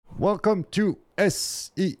Welcome to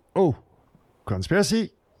SEO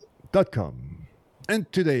Conspiracy.com.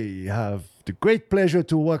 And today I have the great pleasure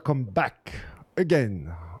to welcome back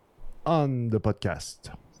again on the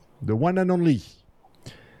podcast, the one and only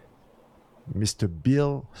Mr.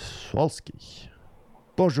 Bill Slawski.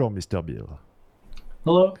 Bonjour, Mr. Bill.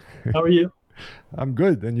 Hello, how are you? I'm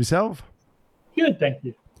good. And yourself? Good, thank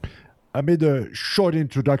you. I made a short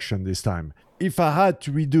introduction this time. If I had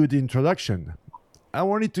to redo the introduction, I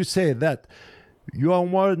wanted to say that you are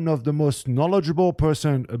one of the most knowledgeable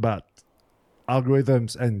person about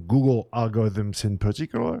algorithms and Google algorithms in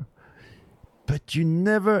particular, but you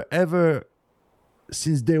never ever,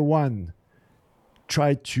 since day one,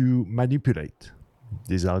 tried to manipulate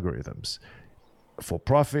these algorithms for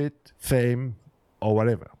profit, fame, or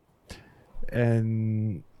whatever.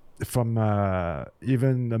 And from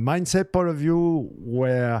even a mindset point of view,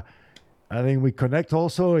 where I think we connect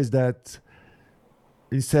also, is that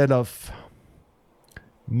instead of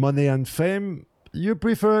money and fame, you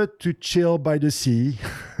prefer to chill by the sea,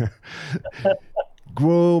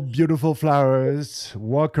 grow beautiful flowers,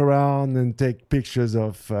 walk around and take pictures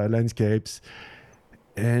of landscapes.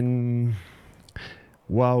 And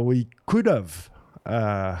while we could have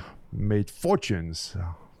made fortunes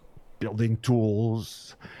building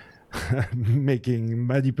tools,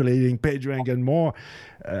 manipulating PageRank and more,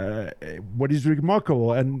 what is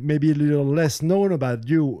remarkable and maybe a little less known about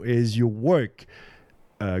you is your work,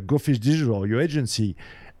 Go Fish Digital, your agency,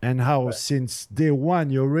 and how since day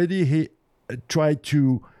one you already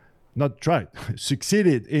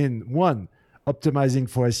succeeded in one, optimizing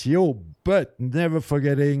for SEO, but never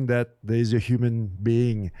forgetting that there is a human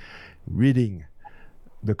being reading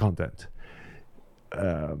the content.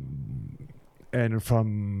 And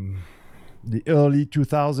from the early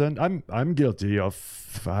 2000s, I'm guilty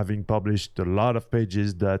of having published a lot of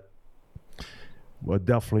pages that were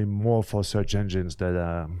definitely more for search engines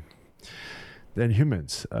than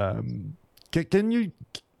humans. Can you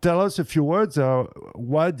tell us a few words?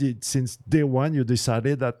 Why did, since day one, you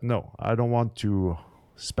decided that, no, I don't want to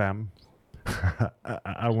spam.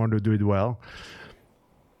 I want to do it well.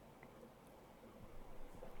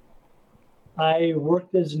 I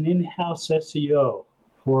worked as an in-house SEO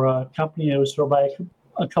for a company that was started by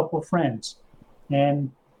a couple of friends.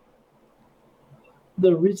 And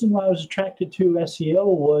the reason why I was attracted to SEO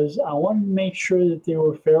was I wanted to make sure that they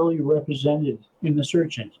were fairly represented in the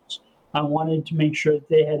search engines. I wanted to make sure that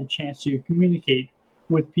they had a chance to communicate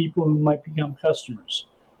with people who might become customers.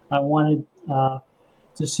 I wanted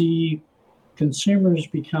to see consumers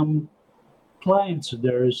become clients of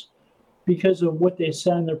theirs because of what they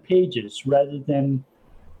said on their pages, rather than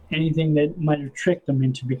anything that might have tricked them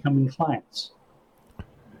into becoming clients.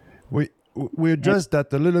 We addressed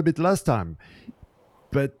that a little bit last time,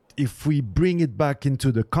 but if we bring it back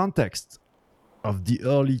into the context of the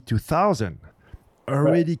early 2000s,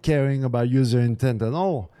 already caring about user intent and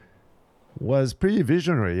all was pretty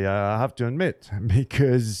visionary, I have to admit,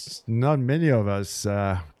 because not many of us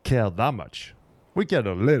care that much. We cared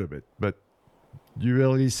a little bit, but you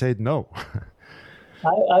really said no.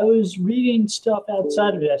 I was reading stuff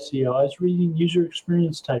outside of SEO. I was reading user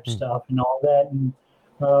experience type stuff and all that. And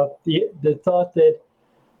the thought that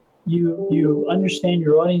you understand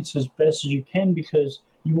your audience as best as you can, because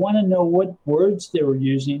you want to know what words they were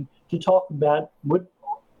using to talk about what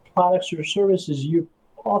products or services you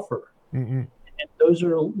offer. Mm-hmm. And those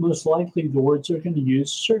are most likely the words they're going to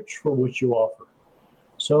use to search for what you offer.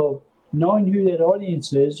 So knowing who that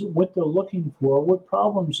audience is, what they're looking for, what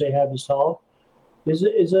problems they have to solve is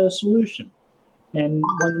a solution. And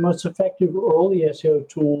one of the most effective early SEO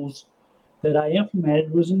tools that I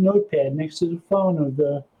implemented was a notepad next to the phone of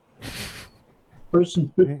the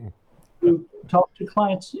person who talked to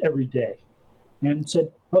clients every day, and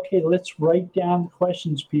said, okay, let's write down the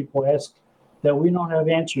questions people ask that we don't have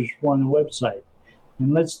answers for on the website.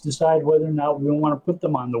 And let's decide whether or not we want to put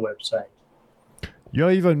them on the website.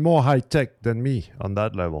 You're even more high tech than me on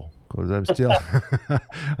that level, because I'm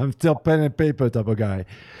still pen and paper type of guy.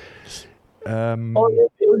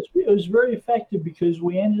 It was very effective, because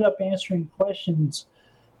we ended up answering questions,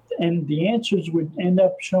 and the answers would end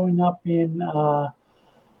up showing up in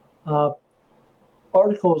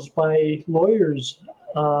articles by lawyers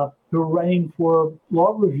who were writing for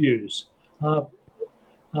law reviews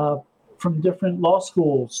from different law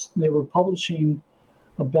schools. They were publishing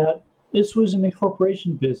about. This was an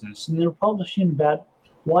incorporation business, and they're publishing about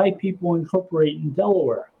why people incorporate in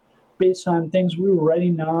Delaware based on things we were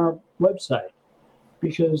writing on our website,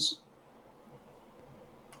 because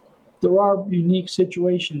there are unique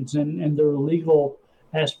situations and there are legal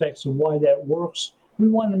aspects of why that works. We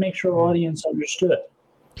wanted to make sure our audience understood.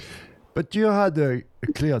 But you had a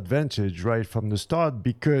clear advantage right from the start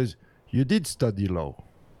because you did study law.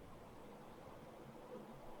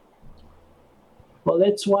 Well,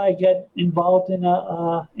 that's why I got involved in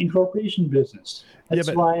a incorporation business. That's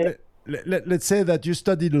Yeah, but why. let's say that you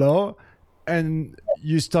studied law and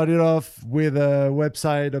you started off with a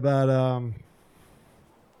website about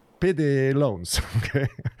payday loans. Okay.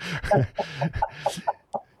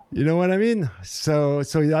 You know what I mean? So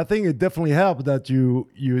I think it definitely helped that you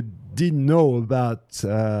didn't know about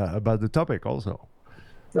the topic also.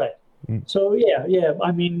 Right. So yeah.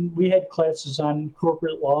 I mean, we had classes on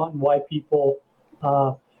corporate law and why people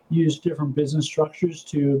use different business structures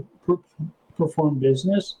to perform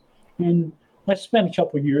business, and I spent a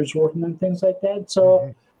couple of years working on things like that.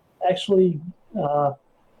 So actually,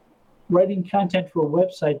 writing content for a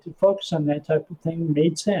website to focus on that type of thing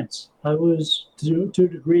made sense. I was, to a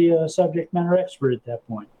degree, a subject matter expert at that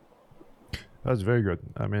point. That's very good.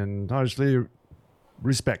 I mean, honestly,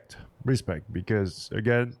 respect, because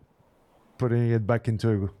again, putting it back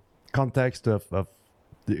into context of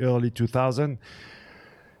the early 2000s,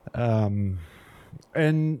 and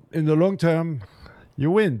in the long term,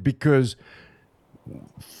 you win because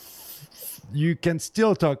you can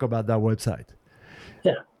still talk about that website.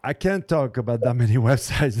 Yeah. I can't talk about that many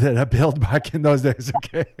websites that I built back in those days.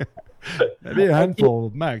 Okay, maybe a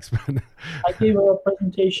handful max. I gave a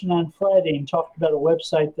presentation on Friday and talked about a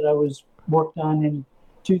website that I was worked on in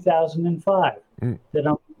 2005 that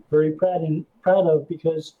I'm very proud of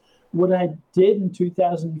because what I did in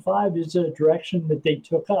 2005 is a direction that they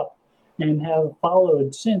took up and have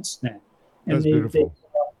followed since then, and That's beautiful.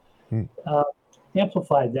 They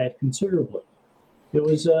amplified that considerably. It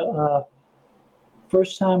was a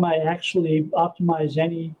first time I actually optimized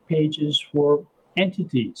any pages for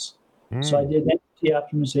entities. So I did entity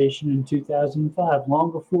optimization in 2005,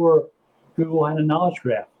 long before Google had a knowledge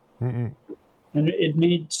graph. And it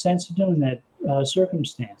made sense of doing that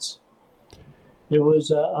circumstance. It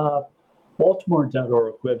was a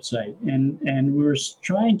Baltimore.org website, and we were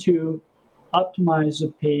trying to optimize a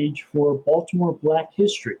page for Baltimore Black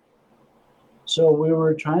history. So we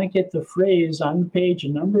were trying to get the phrase on the page a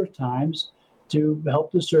number of times to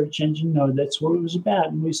help the search engine know that's what it was about.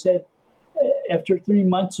 And we said, after 3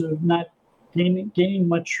 months of not gaining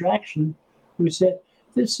much traction, we said,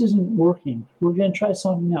 this isn't working. We're going to try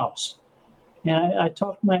something else. And I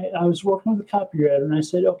was working with a copywriter, and I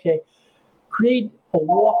said, okay, create a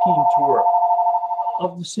walking tour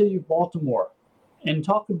of the city of Baltimore and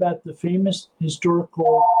talk about the famous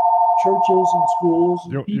historical churches and schools.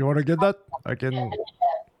 And you want to get that? I can.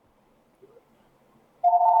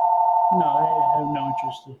 No, I have no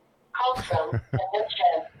interest.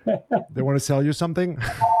 They want to sell you something?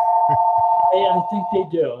 I think they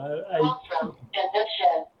do.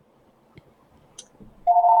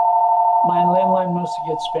 My landline mostly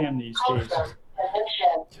gets spam these days.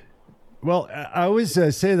 Well, I always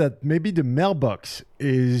say that maybe the mailbox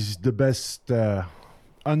is the best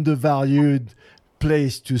undervalued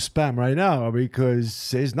place to spam right now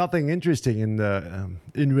because there's nothing interesting in the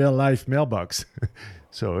in real life mailbox.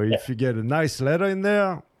 So if you get a nice letter in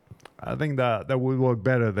there, I think that would work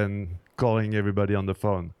better than calling everybody on the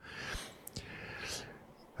phone.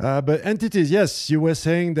 But entities, yes, you were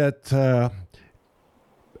saying that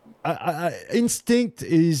instinct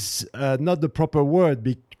is not the proper word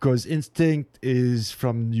because instinct is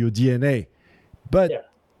from your DNA.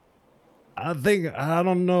 But I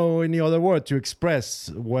don't know any other word to express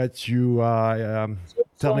what you are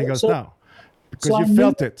telling us now because you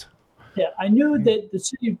felt it. Yeah, I knew that the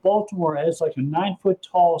city of Baltimore has like a 9-foot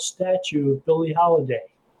tall statue of Billie Holiday.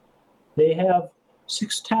 They have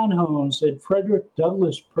 6 townhomes that Frederick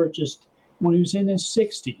Douglass purchased when he was in his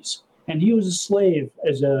 60s. And he was a slave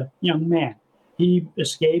as a young man. He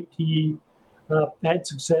escaped. He had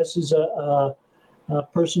success as a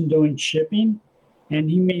person doing shipping. And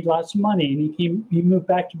he made lots of money. And he moved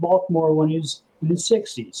back to Baltimore when he was in his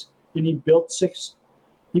 60s. And he bought 6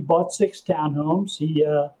 townhomes. He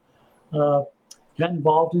got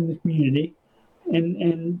involved in the community,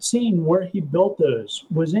 and seeing where he built those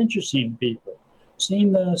was interesting to people.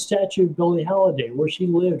 Seeing the statue of Billie Holiday, where she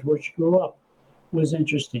lived, where she grew up, was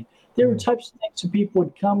interesting. There were types of things that people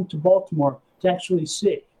would come to Baltimore to actually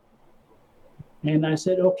see. And I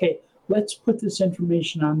said, okay, let's put this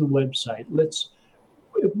information on the website.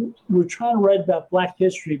 We're trying to write about Black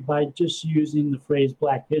history by just using the phrase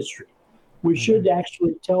Black history. We should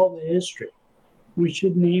actually tell the history. We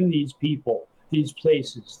should name these people, these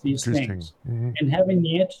places, these things. And having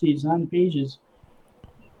the entities on pages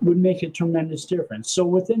would make a tremendous difference. So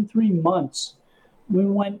within 3 months, we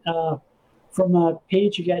went from a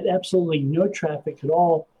page that got absolutely no traffic at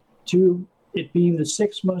all to it being the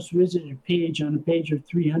sixth most visited page on a page of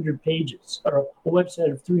 300 pages, or a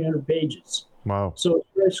website of 300 pages. Wow. So it's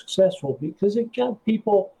very successful because it got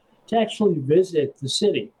people to actually visit the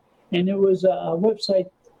city. And it was a website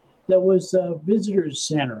that was a visitors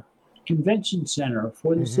center, convention center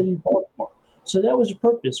for the city of Baltimore. So that was the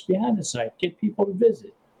purpose behind the site, get people to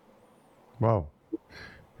visit. Wow.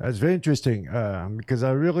 That's very interesting because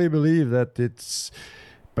I really believe that that's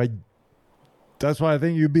why I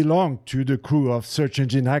think you belong to the crew of search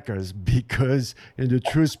engine hackers, because in the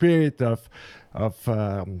true spirit of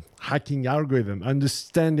hacking algorithm,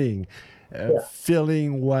 understanding,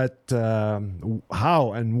 feeling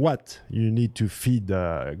how and what you need to feed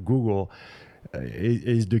Google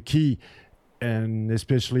is the key. And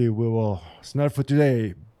especially it's not for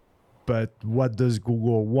today, but what does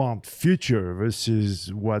Google want future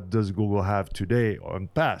versus what does Google have today or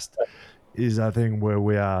past is, I think, where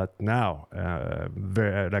we are at now,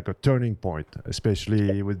 very like a turning point,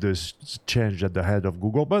 especially with this change at the head of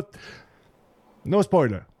Google. But no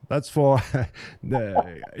spoiler. That's for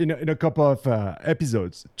in a couple of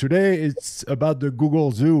episodes. Today it's about the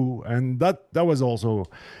Google Zoo, and that was also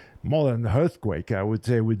more than an earthquake, I would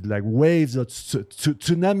say, with like waves of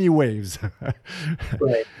tsunami waves.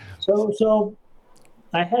 Right. So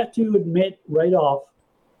I have to admit right off,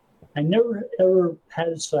 I never ever had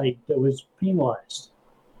a site that was penalized.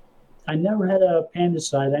 I never had a panda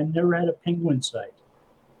site. I never had a penguin site.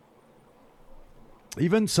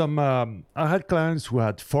 Even some, I had clients who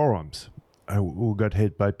had forums who got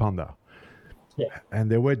hit by panda. Yeah. And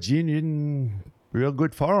they were genuine, real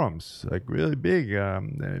good forums, like really big.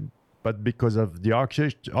 But because of the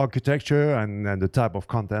architecture and the type of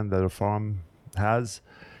content that a forum has,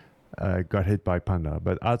 got hit by panda.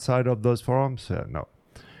 But outside of those forums, no.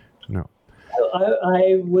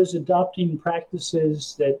 I was adopting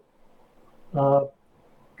practices that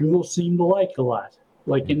Google seemed to like a lot.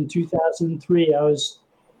 Like in 2003, I was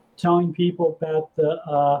telling people about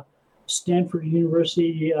the Stanford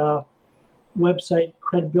University website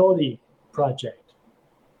credibility project,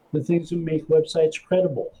 the things that make websites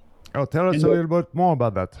credible. Oh, tell us a little bit more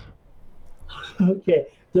about that. Okay,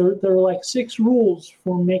 there are like 6 rules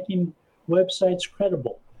for making websites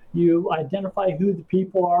credible. You identify who the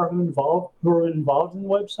people are who are involved in the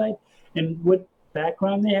website and what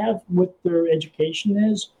background they have, what their education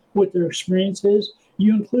is, what their experience is.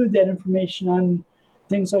 You include that information on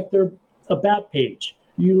things like their about page.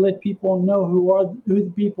 You let people know who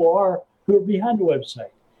the people are who are behind the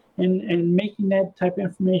website, and making that type of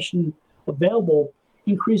information available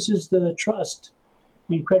increases the trust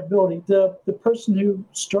and credibility. The person who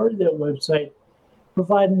started that website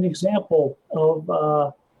provided an example of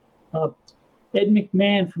Ed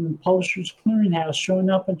McMahon from the Publishers Clearinghouse showing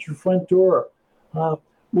up at your front door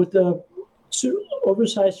with a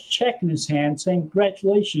oversized check in his hand saying,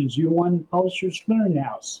 "Congratulations, you won Publishers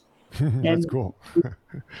Clearinghouse." That's cool.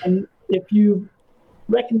 And if you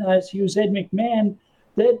recognize he was Ed McMahon,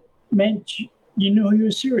 that meant you knew he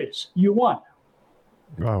was serious. You won.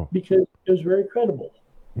 Wow. Because it was very credible.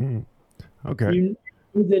 Okay. You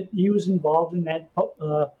knew that he was involved in that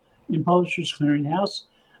in Publishers Clearinghouse.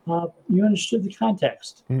 You understood the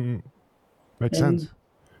context. Makes sense.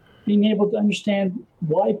 Being able to understand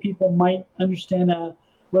why people might understand a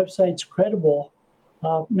website's credible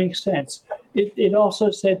makes sense. It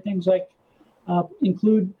also said things like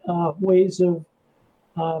include ways of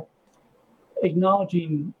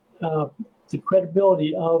acknowledging the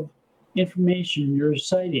credibility of information you're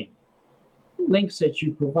citing. Links that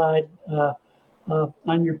you provide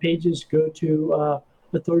on your pages go to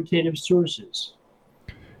authoritative sources.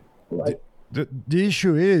 Right. The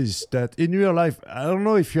issue is that in real life, I don't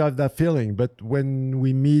know if you have that feeling, but when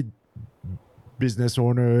we meet business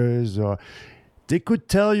owners, they could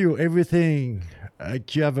tell you everything.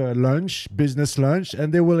 Like you have a business lunch,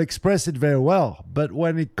 and they will express it very well. But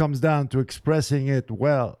when it comes down to expressing it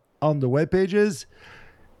well on the web pages,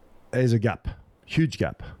 there's a gap, huge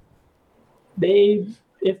gap.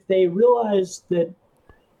 If they realize that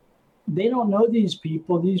they don't know these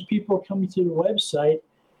people are coming to the website,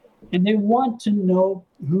 and they want to know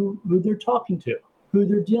who they're talking to, who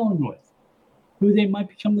they're dealing with, who they might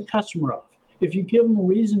become the customer of. If you give them a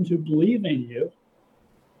reason to believe in you,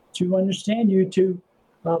 to understand you, to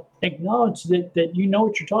acknowledge that you know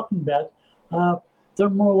what you're talking about,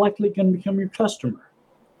 they're more likely going to become your customer.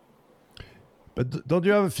 But don't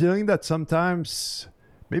you have a feeling that sometimes,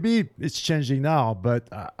 maybe it's changing now, but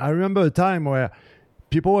I remember a time where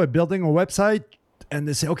people were building a website and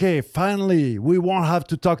they say, okay, finally, we won't have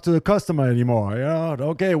to talk to the customer anymore.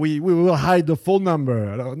 Okay, we will hide the phone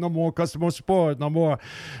number. No more customer support. No more.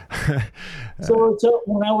 So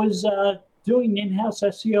when I was doing in-house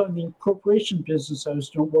SEO in the corporation business I was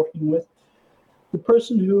working with, the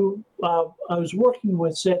person who I was working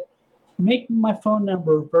with said, make my phone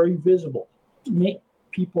number very visible. Make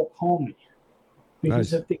people call me.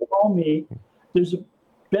 Because if they call me, there's a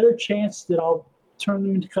better chance that I'll turn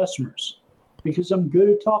them into customers because I'm good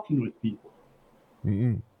at talking with people.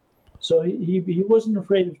 Mm-hmm. So he wasn't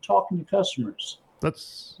afraid of talking to customers.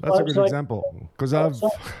 That's a good example, because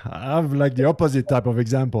I've like the opposite type of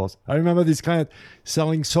examples. I remember this client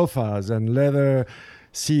selling sofas and leather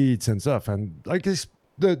seats and stuff, and like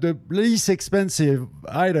the least expensive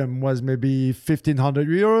item was maybe 1,500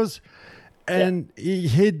 euros, and he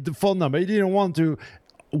hid the phone number. He didn't want to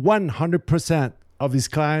 100% of his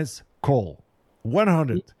clients call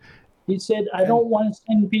 100. He said, I don't want to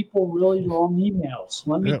send people really long emails.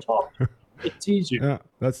 Let me talk. It's easier. Yeah,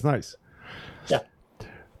 that's nice. Yeah.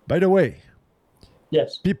 By the way,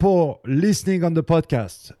 yes, people listening on the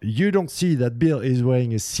podcast, you don't see that Bill is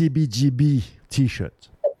wearing a CBGB t-shirt.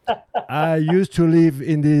 I used to live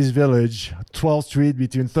in this village, 12th Street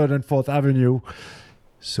between 3rd and 4th Avenue.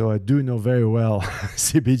 So I do know very well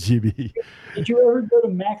CBGB. Did you ever go to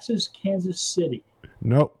Max's Kansas City?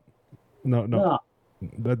 No.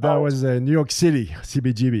 But that was New York City,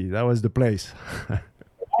 CBGB. That was the place.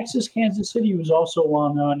 Max's Kansas City was also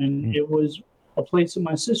well known, and it was a place that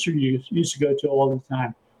my sister used to go to all the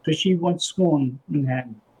time because she went to school in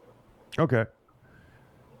Manhattan. Okay.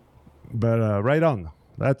 But right on.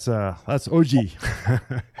 That's OG.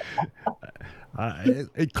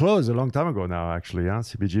 It closed a long time ago now, actually,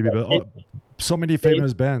 CBGB. But so many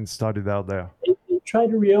famous bands started out there. They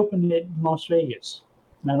tried to reopen it in Las Vegas,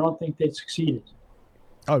 and I don't think they succeeded.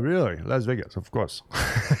 Oh, really? Las Vegas, of course.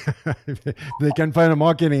 If they can find a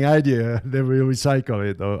marketing idea, they will recycle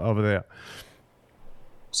it over there.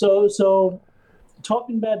 So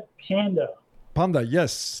talking about Panda. Panda,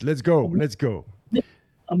 yes. Let's go.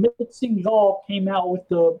 Amit Singhal came out with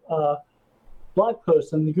the blog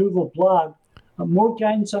post on the Google blog, more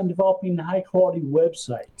guidance on developing high-quality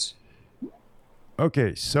websites.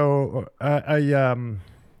 Okay, so hold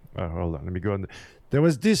on, let me go on. There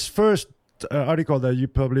was this first article that you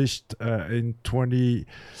published in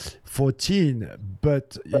 2014,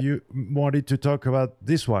 but you wanted to talk about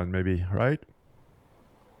this one, maybe, right?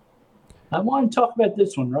 I want to talk about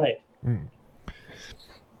this one, right?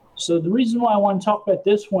 So the reason why I want to talk about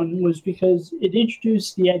this one was because it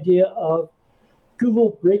introduced the idea of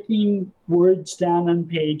Google breaking words down on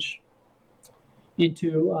page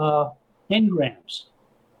into n-grams.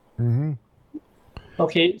 Mm-hmm.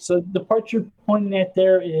 Okay, so the part you're pointing at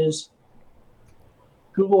there is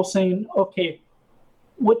Google saying, okay,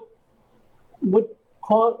 what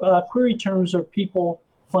query terms are people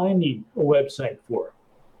finding a website for?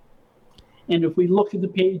 And if we look at the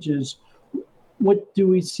pages, what do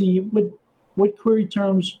we see? What query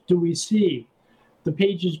terms do we see the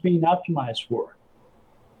pages being optimized for?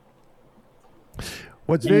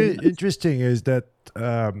 What's very interesting is that,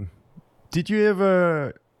 did you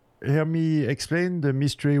ever hear me explain the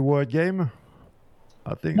mystery word game?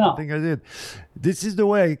 I think I did. This is the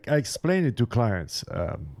way I explain it to clients,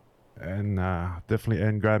 and definitely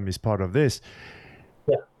n-gram is part of this.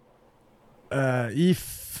 Yeah.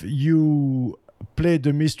 If you play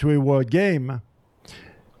the mystery word game,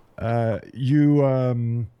 you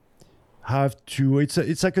have to.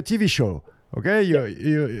 It's like a TV show.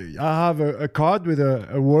 Okay, I have a card with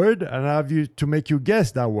a word, and I have you to make you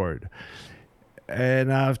guess that word.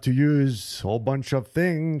 And I have to use a whole bunch of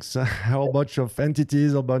things, a whole bunch of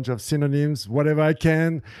entities, a bunch of synonyms, whatever I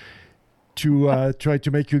can to try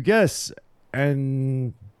to make you guess.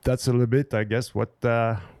 And that's a little bit, I guess, what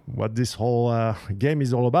this whole game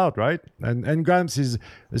is all about, right? And n-grams is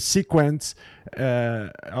a sequence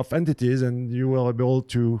of entities, and you will be able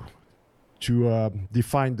to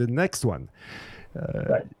define the next one.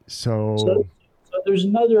 Right. So there's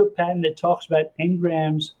another patent that talks about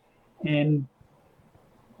n-grams and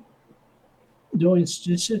doing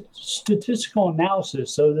statistical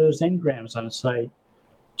analysis of those n-grams on a site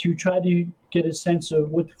to try to get a sense of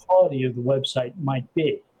what the quality of the website might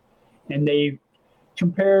be. And they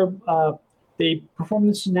perform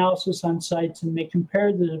this analysis on sites, and they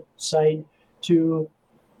compare the site to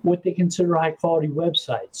what they consider high quality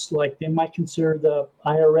websites. Like they might consider the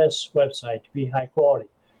IRS website to be high quality.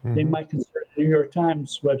 Mm-hmm. They might consider the New York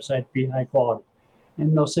Times website to be high quality.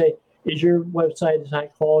 And they'll say, is your website as high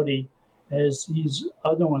quality as these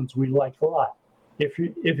other ones we like a lot? If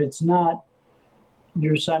it's not,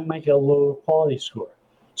 your site might get a lower quality score.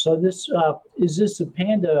 So this is this the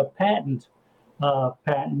Panda patent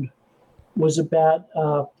was about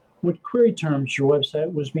what query terms your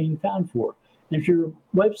website was being found for. And if your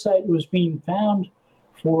website was being found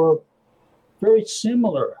for very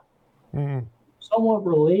similar, somewhat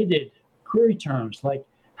related query terms like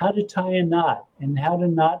how to tie a knot and how to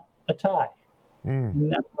knot a tie,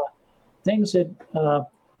 and, things that are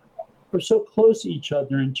so close to each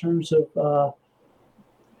other in terms of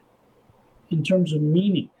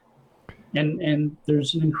meaning. And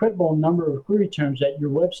there's an incredible number of query terms that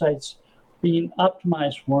your website's being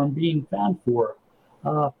optimized for and being found for.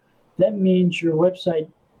 That means your website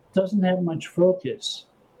doesn't have much focus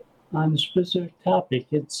on a specific topic.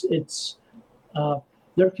 They're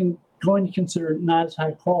going to consider it not as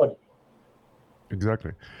high quality.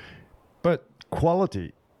 Exactly. But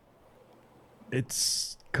quality,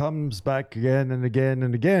 it comes back again and again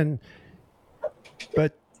and again.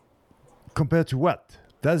 But compared to what?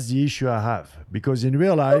 That's the issue I have. Because in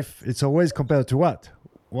real life, it's always compared to what?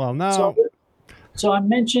 Well, now... So I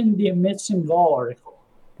mentioned the Amitz and Gall article.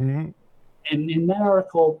 And in that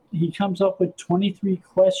article, he comes up with 23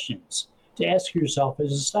 questions to ask yourself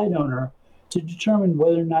as a site owner to determine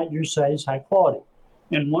whether or not your site is high quality.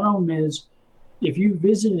 And one of them is, if you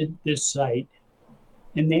visited this site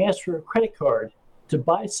and they asked for a credit card to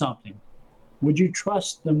buy something, would you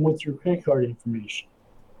trust them with your credit card information?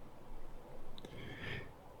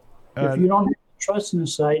 If you don't have trust in the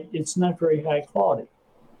site, it's not very high quality.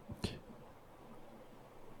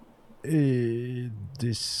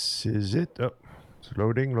 This is it. Oh, it's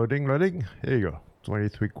loading. Here you go.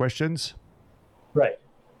 23 questions. Right.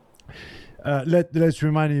 Let's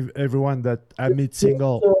remind everyone that Amit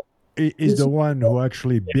Singhal is the one who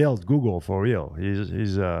actually built Google for real.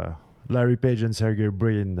 He's Larry Page and Sergey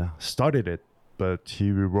Brin started it, but he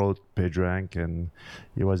rewrote PageRank and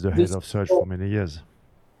he was the head of search for many years.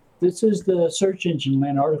 This is the Search Engine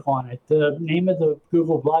Land article on it. The name of the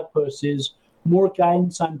Google blog post is More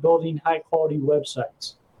Guidance on Building High Quality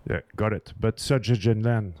Websites. Yeah, got it. But Search Engine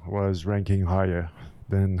Land was ranking higher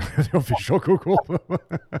than the official Google.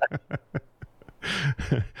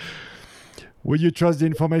 Would you trust the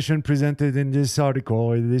information presented in this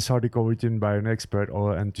article? Is this article written by an expert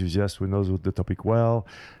or enthusiast who knows the topic well?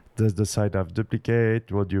 Does the site have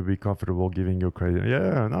duplicate? Would you be comfortable giving your credit?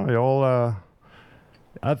 Yeah, no, you're all...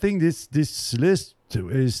 I think this list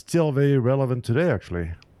is still very relevant today,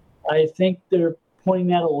 actually. I think they're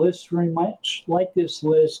pointing out a list very much like this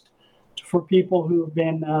list for people who've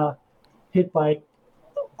been hit by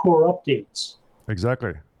core updates.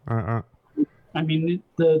 Exactly. I mean,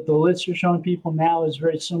 the list you're showing people now is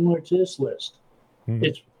very similar to this list.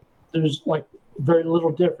 There's like very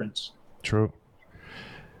little difference. True.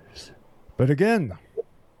 But again,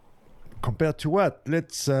 compared to what?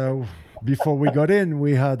 Let's... before we got in,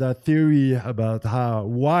 we had a theory about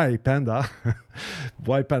why Panda,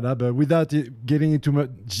 but without getting into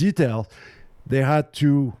much detail, they had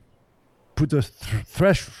to put a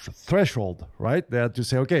threshold, right? They had to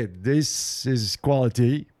say, okay, this is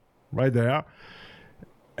quality right there.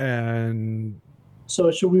 And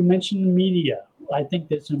so should we mention the media? I think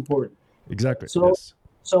that's important. Exactly.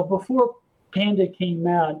 So before Panda came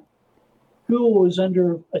out, Google was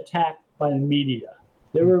under attack by the media.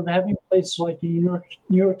 They were having places like the New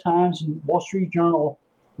York Times and Wall Street Journal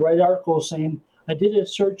write articles saying, I did a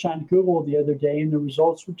search on Google the other day and the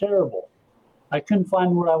results were terrible. I couldn't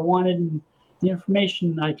find what I wanted and the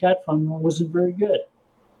information I got from them wasn't very good.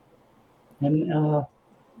 And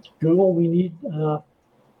Google, we need to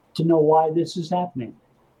know why this is happening.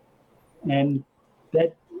 And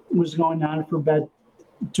that was going on for about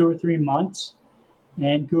 2 or 3 months.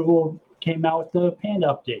 And Google came out with the Panda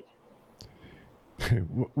update.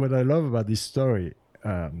 What I love about this story,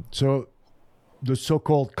 so the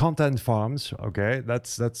so-called content farms, okay,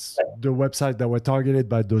 that's the website that were targeted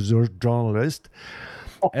by those journalists,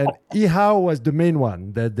 and eHow was the main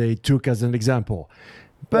one that they took as an example.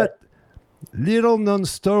 But little known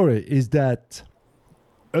story is that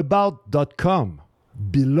About.com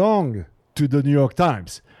belonged to the New York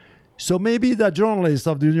Times. So maybe that journalist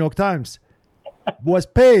of the New York Times was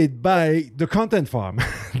paid by the content farm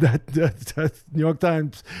that New York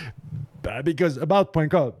Times, because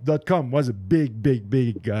About.com was a big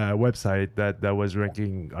website that was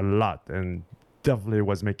ranking a lot and definitely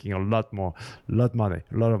was making a lot of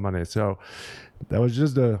money. So that was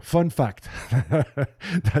just a fun fact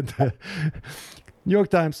that the New York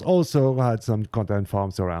Times also had some content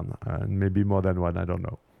farms around, and maybe more than one, I don't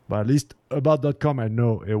know. But at least About.com, I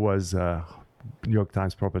know it was New York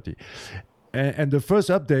Times property. And the first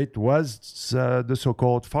update was the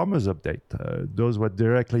so-called farmers update. Those were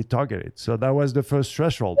directly targeted. So that was the first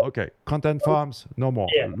threshold. Okay, content farms, no more.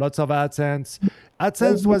 Yeah. Lots of AdSense.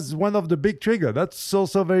 AdSense was one of the big trigger. That's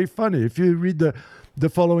also very funny. If you read the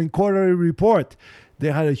following quarterly report,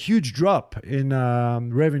 they had a huge drop in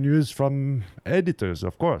revenues from editors,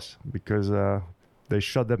 of course, because they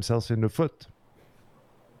shot themselves in the foot.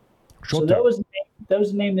 So that was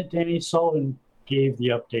the name that Danny Sullivan gave the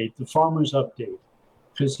update, the farmers update,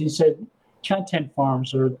 because he said content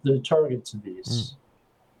farms are the targets of these.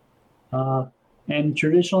 And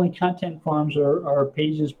traditionally, content farms are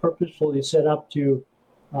pages purposefully set up to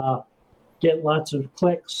get lots of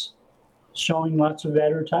clicks, showing lots of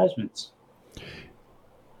advertisements.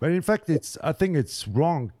 But in fact, I think it's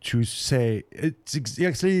wrong to say it's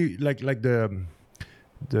actually like the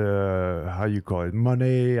how you call it,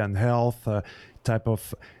 money and health type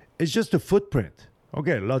of. It's just a footprint.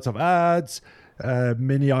 Okay, lots of ads,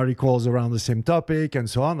 many articles around the same topic, and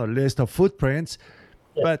so on. A list of footprints,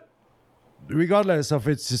 but regardless of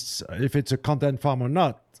if it's a content farm or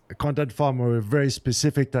not, a content farm or a very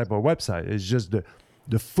specific type of website, it's just the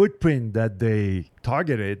footprint that they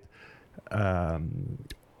targeted.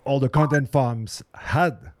 All the content farms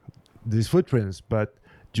had these footprints, but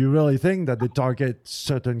do you really think that they target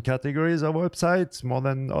certain categories of websites more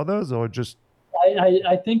than others, or just?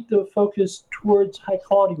 I think the focus towards high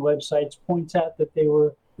quality websites points out that they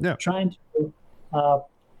were trying to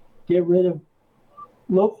get rid of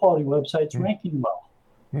low quality websites ranking well.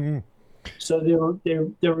 Mm-hmm. So they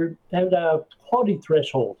had a quality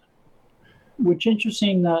threshold, which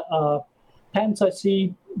interesting. Patents I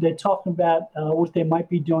see they're talking about what they might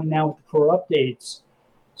be doing now with the core updates.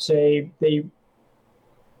 Say they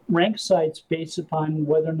rank sites based upon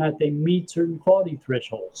whether or not they meet certain quality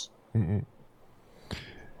thresholds. Mm-hmm.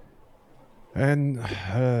 And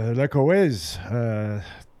like always, no,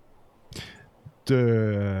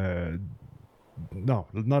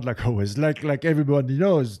 not like always. Like everybody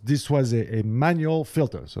knows, this was a manual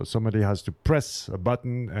filter. So somebody has to press a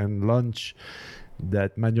button and launch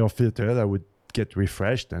that manual filter that would get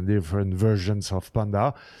refreshed and different versions of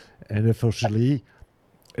Panda, and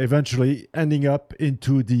eventually ending up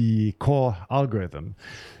into the core algorithm.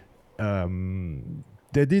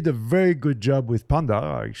 They did a very good job with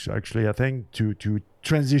Panda, actually, I think, to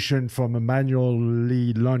transition from a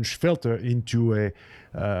manually launched filter into a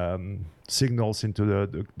signals into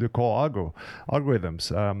the core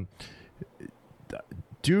algorithms.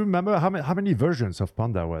 Do you remember how many versions of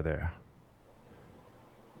Panda were there?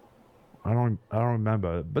 I don't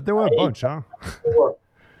remember, but there were a bunch, huh?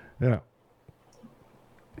 Yeah.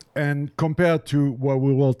 And compared to what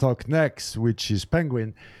we will talk next, which is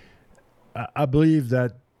Penguin, I believe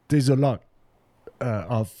that there's a lot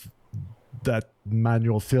of that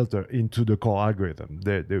manual filter into the core algorithm.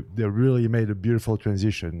 They really made a beautiful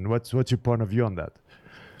transition. What's your point of view on that?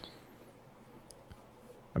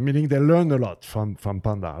 Meaning they learned a lot from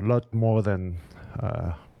Panda, a lot more than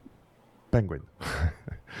Penguin,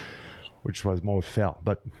 which was more fair,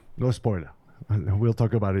 but no spoiler. We'll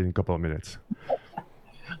talk about it in a couple of minutes.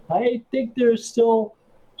 I think they're still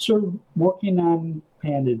sort of working on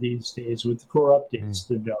Panda these days with the core updates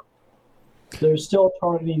they've done. They're still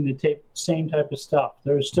targeting the same type of stuff.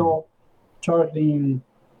 They're still targeting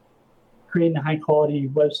creating high quality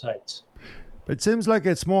websites. It seems like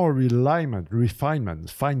it's more refinement,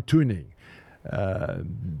 fine tuning.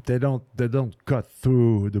 They don't cut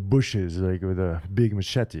through the bushes like with a big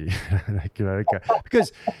machete,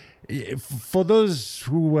 because for those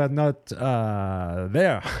who were not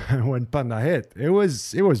there when Panda hit, it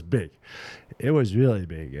was big. It was really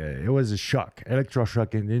big. It was a shock,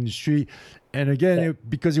 electroshock in the industry, and again,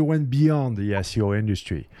 because it went beyond the SEO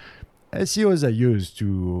industry. SEOs are used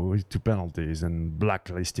to penalties and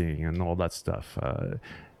blacklisting and all that stuff.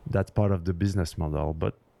 That's part of the business model,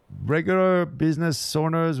 but regular business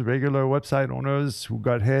owners, regular website owners who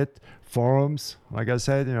got hit, forums, like I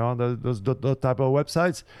said, those type of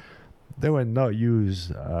websites, they were not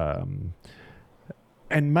used.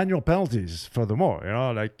 And manual penalties, furthermore,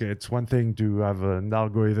 like it's one thing to have an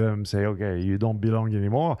algorithm say, okay, you don't belong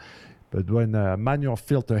anymore. But when a manual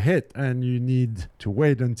filter hit and you need to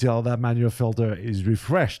wait until that manual filter is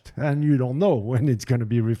refreshed and you don't know when it's going to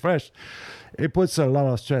be refreshed, it puts a lot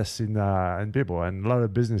of stress in people, and a lot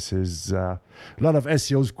of businesses, a lot of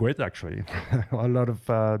SEOs quit, actually. A lot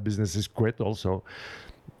of businesses quit also.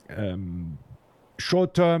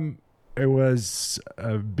 Short term, it was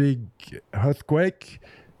a big earthquake,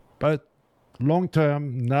 but long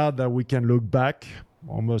term, now that we can look back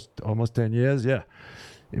almost 10 years,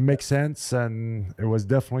 it makes sense, and it was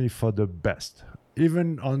definitely for the best.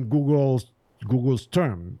 Even on Google's Google's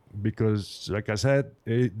term because, like I said,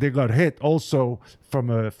 they got hit also from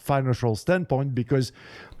a financial standpoint because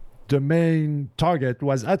the main target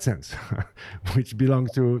was AdSense, which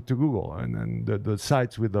belongs to Google. And the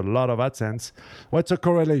sites with a lot of AdSense, what's a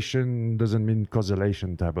correlation doesn't mean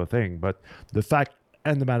causation type of thing. But the fact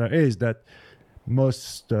and the matter is that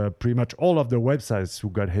pretty much all of the websites who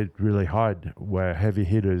got hit really hard were heavy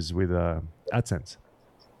hitters with AdSense.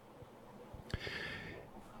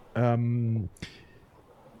 Do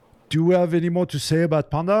we have any more to say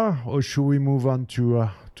about Panda, or should we move on to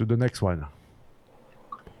the next one?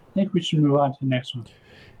 I think we should move on to the next one.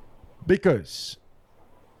 Because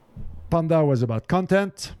Panda was about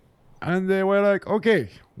content, and they were like, okay,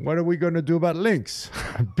 what are we going to do about links?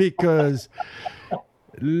 Because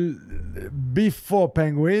before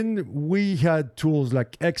Penguin, we had tools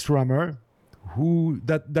like XRammer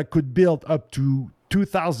that could build up to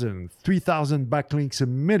 2,000, 3,000 backlinks a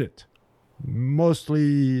minute,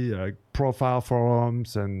 mostly profile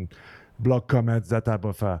forums and blog comments, that type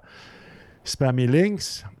of spammy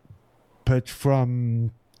links. But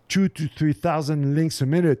from 2,000 to 3,000 links a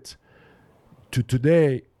minute to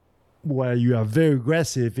today, where you are very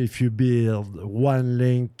aggressive if you build one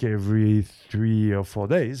link every 3 or 4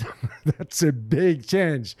 days, that's a big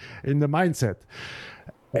change in the mindset.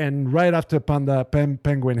 And right after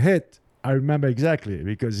Penguin hit, I remember exactly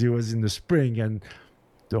because it was in the spring and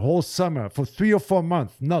the whole summer for 3 or 4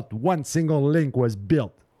 months, not one single link was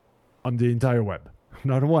built on the entire web.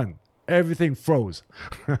 Not one. Everything froze.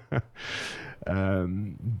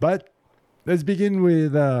 But let's begin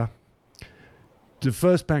with the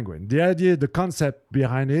first Penguin. The idea, the concept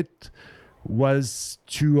behind it was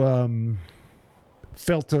to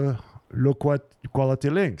filter low quality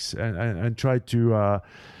links and try to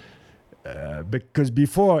because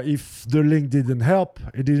before, if the link didn't help,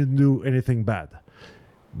 it didn't do anything bad.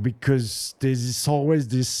 Because there's always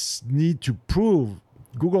this need to prove,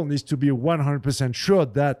 Google needs to be 100% sure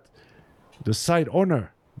that the site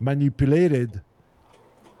owner manipulated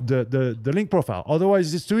the link profile.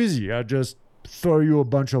 Otherwise, it's too easy. I just throw you a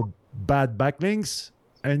bunch of bad backlinks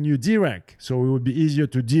and you derank. So it would be easier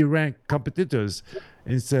to derank competitors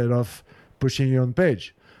instead of pushing your own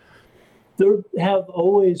page. There have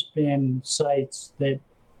always been sites that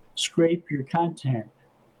scrape your content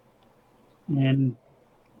and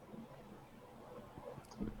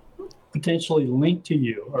potentially link to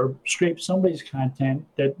you or scrape somebody's content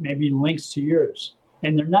that maybe links to yours.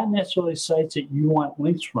 And they're not necessarily sites that you want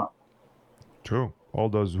links from. True. All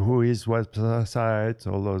those Whois websites,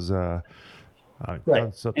 all those right.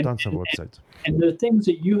 tons of websites. And they're things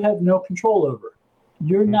that you have no control over.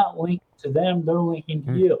 You're not linking to them, they're linking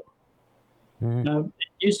to you. It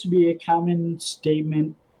used to be a common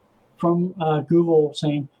statement from Google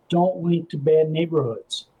saying, don't link to bad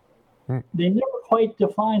neighborhoods. They never quite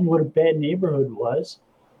defined what a bad neighborhood was,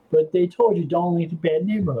 but they told you don't link to bad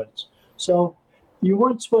neighborhoods. So you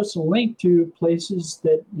weren't supposed to link to places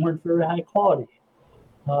that weren't very high quality.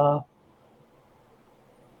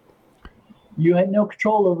 You had no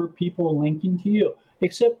control over people linking to you,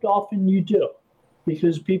 except often you do,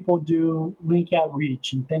 because people do link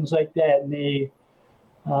outreach and things like that, and they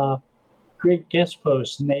create guest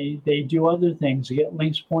posts, and they do other things to get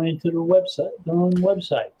links pointed to their own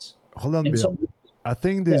websites. Hold on, Bill. I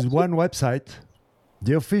think there's one website,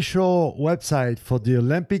 the official website for the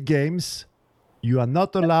Olympic Games. You are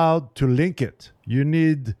not allowed to link it. You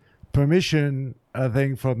need permission, I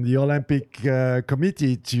think, from the Olympic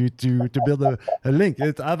committee to build a link.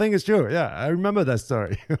 I think it's true. Yeah, I remember that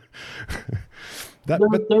story. But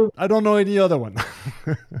I don't know any other one.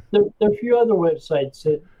 There are a few other websites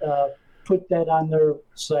that put that on their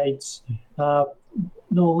sites. No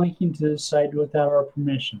linking to the site without our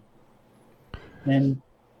permission. And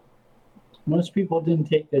most people didn't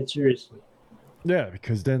take that seriously. Yeah,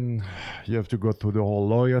 because then you have to go through the whole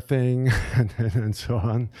lawyer thing and so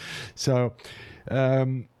on. So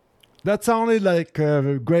that sounded like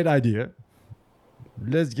a great idea.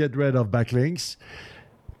 Let's get rid of backlinks.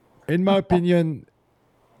 In my opinion,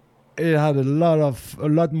 it had a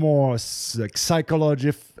lot more like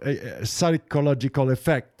psychological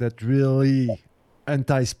effect that really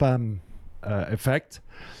anti-spam effect.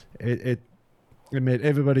 It made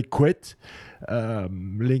everybody quit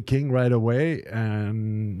linking right away,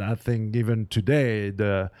 and I think even today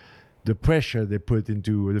the pressure they put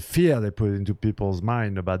into the fear they put into people's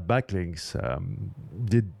mind about backlinks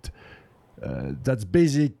that's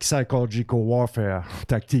basic psychological warfare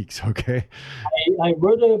tactics. Okay, I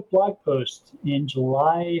wrote a blog post in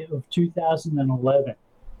July of 2011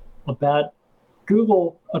 about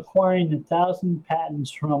Google acquiring 1,000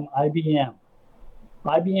 patents from IBM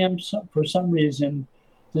IBM, for some reason,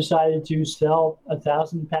 decided to sell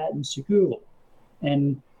 1,000 patents to Google.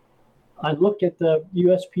 And I look at the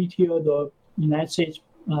USPTO, the United States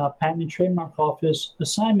Patent and Trademark Office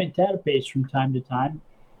assignment database from time to time,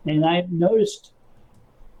 and I noticed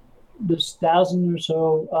this 1,000 or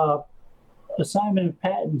so assignment of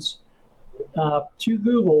patents to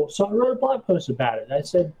Google. So I wrote a blog post about it. I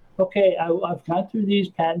said, okay, I've gone through these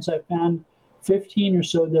patents. I found 15 or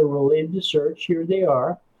so that are related to search. Here they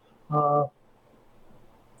are.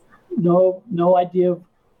 No idea of,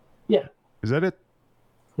 yeah. Is that it?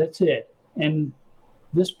 That's it. And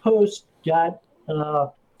this post got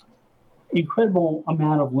incredible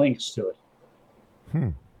amount of links to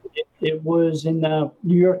it. It was in the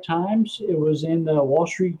New York Times. It was in the Wall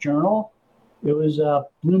Street Journal. It was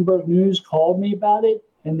Bloomberg News called me about it,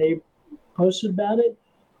 and they posted about it.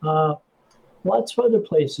 Lots of other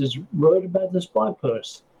places wrote about this blog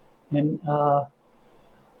post. And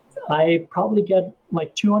I probably got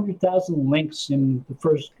like 200,000 links in the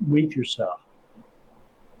first week or so.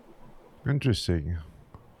 Interesting.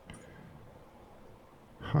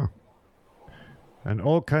 Huh. And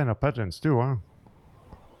all kind of patterns too, huh?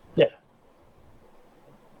 Yeah.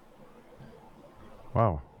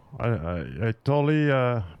 Wow. I totally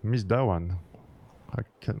missed that one. I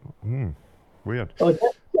can. Weird. So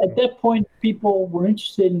at that point, people were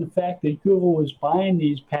interested in the fact that Google was buying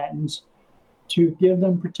these patents to give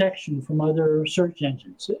them protection from other search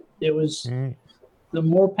engines. It was the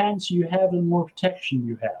more patents you have, the more protection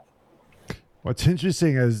you have. What's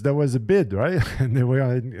interesting is there was a bid, right? And they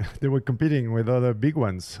were competing with other big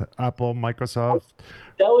ones, Apple, Microsoft.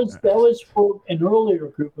 That was for an earlier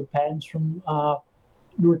group of patents from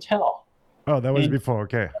Nortel. Oh, that was before.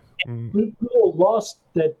 Okay. Google lost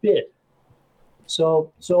that bid.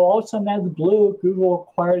 So all of a sudden, out of the blue, Google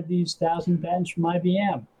acquired these 1,000 patents from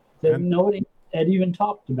IBM that nobody had even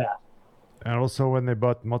talked about. And also when they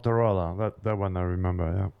bought Motorola, that one I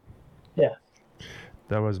remember. Yeah.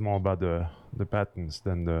 That was more about the patents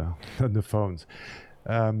than the phones.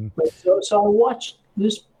 So I watched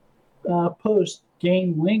this post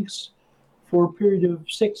gain links for a period of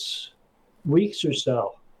 6 weeks or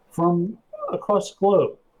so from across the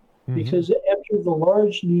globe, because after the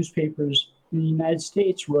large newspapers in the United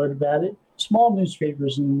States wrote about it, small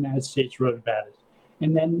newspapers in the United States wrote about it,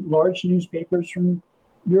 and then large newspapers from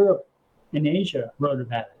Europe and Asia wrote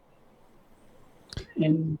about it.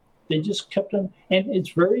 And they just kept them, and it's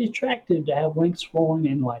very attractive to have links rolling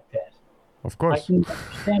in like that. Of course. I can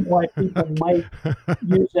understand why people might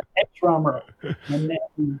use an X-Rummer and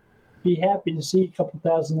then be happy to see a couple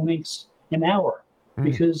thousand links an hour,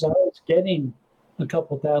 because I was getting a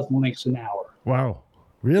couple thousand links an hour. Wow.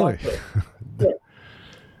 Really? Yeah.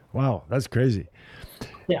 Wow, that's crazy.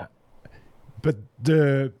 Yeah. But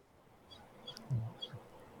the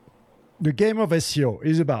game of SEO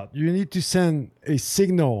is about you need to send a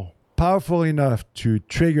signal powerful enough to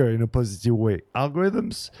trigger in a positive way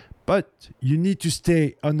algorithms, but you need to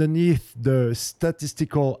stay underneath the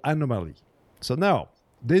statistical anomaly. So now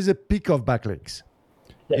there's a peak of backlinks.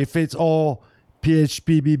 Yes. If it's all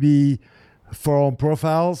PHP, BB, forum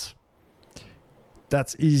profiles,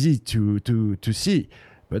 that's easy to see.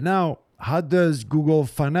 But now, how does Google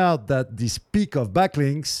find out that this peak of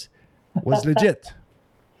backlinks was legit?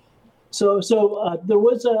 So there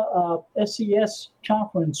was a SES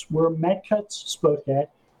conference where Matt Cutts spoke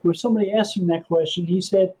at, where somebody asked him that question. He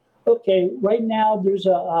said, okay, right now there's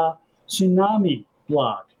a tsunami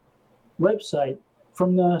blog website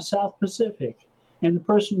from the South Pacific, and the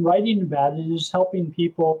person writing about it is helping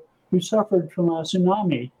people who suffered from a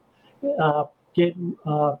tsunami get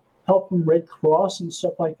help from Red Cross and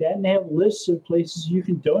stuff like that, and they have lists of places you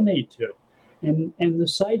can donate to, and the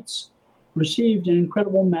site's received an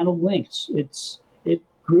incredible amount of links. It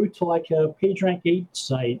grew to like a PageRank 8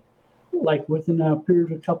 site, like within a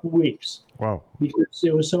period of a couple of weeks. Wow! Because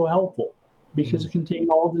it was so helpful, because it contained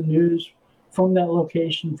all the news from that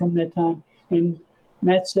location, from that time. And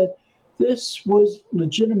Matt said this was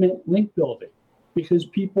legitimate link building, because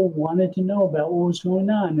people wanted to know about what was going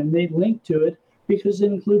on, and they linked to it because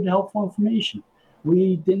it included helpful information.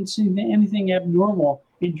 We didn't see anything abnormal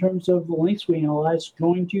in terms of the links we analyzed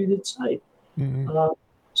going to that site.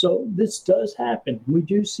 So this does happen. We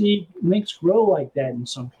do see links grow like that in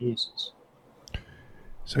some cases.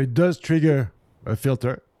 So it does trigger a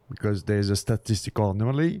filter because there's a statistical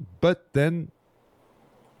anomaly, but then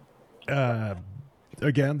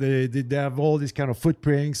again, they have all these kind of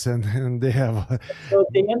footprints, and they have. So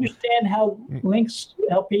they understand how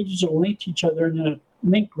pages are linked to each other in a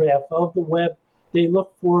link graph of the web. They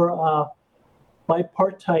look for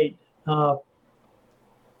bipartite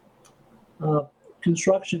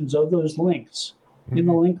constructions of those links in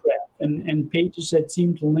the link graph and pages that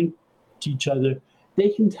seem to link to each other, they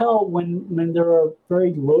can tell when there are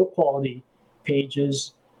very low quality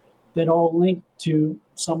pages that all link to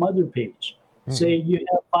some other page. Say you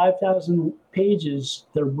have 5,000 pages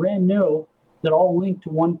that are brand new that all link to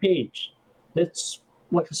one page. That's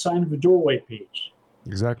like a sign of a doorway page.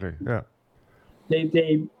 Exactly. Yeah.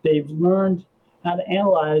 They've learned how to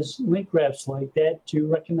analyze link graphs like that to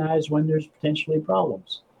recognize when there's potentially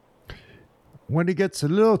problems. When it gets a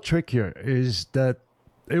little trickier is that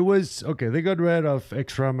it was, okay, they got rid of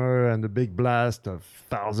XRummer and the big blast of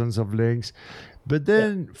thousands of links. But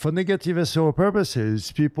then for negative SEO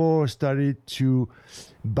purposes, people started to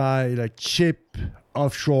buy like cheap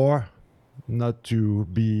offshore, not to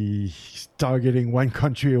be targeting one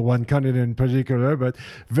country or one continent in particular, but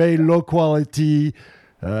very low quality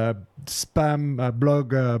spam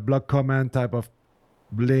blog comment type of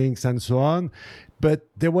links and so on. But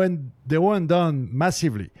they weren't done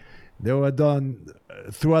massively. They were done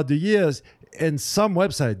throughout the years, and some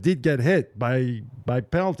websites did get hit by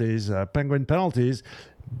penalties, Penguin penalties,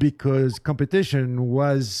 because competition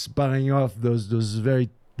was buying off those very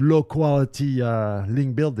low quality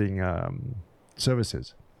link building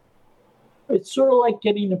services. It's sort of like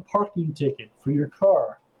getting a parking ticket for your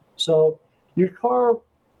car. So your car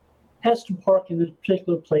has to park in a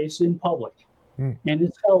particular place in public, and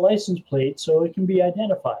it's got a license plate so it can be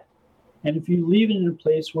identified. And if you leave it in a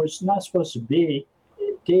place where it's not supposed to be,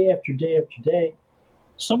 day after day after day,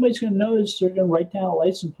 somebody's going to notice. They're going to write down a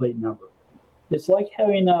license plate number. It's like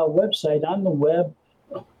having a website on the web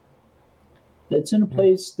that's in a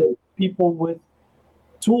place that people with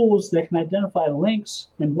tools that can identify links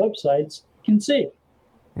and websites can see.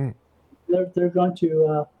 They're going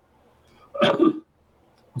to.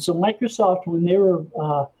 So Microsoft, when they were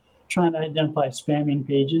trying to identify spamming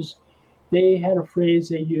pages, they had a phrase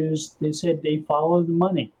they used. They said they follow the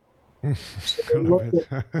money. So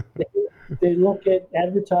they look at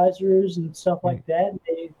advertisers and stuff like that. And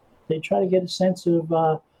they try to get a sense of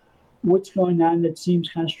what's going on that seems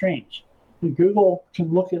kind of strange. And Google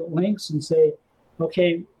can look at links and say,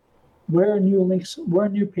 okay, where are new links? Where are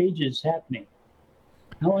new pages happening?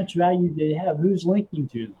 How much value do they have? Who's linking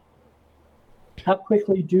to them? How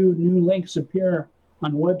quickly do new links appear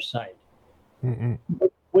on a website?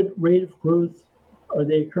 What rate of growth are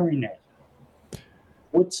they occurring at?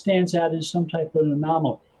 What stands out as some type of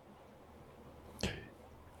anomaly?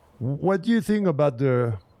 What do you think about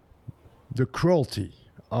the cruelty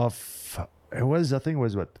of, I think it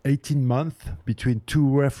was 18 months between two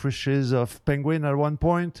refreshes of Penguin at one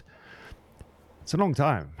point? It's a long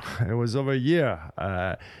time. It was over a year.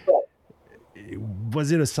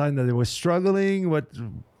 Was it a sign that they were struggling?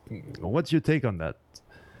 What's your take on that?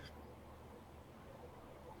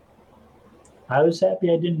 I was happy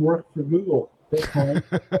I didn't work for Google at that point.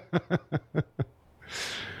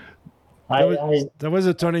 That was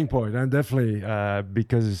a turning point, and definitely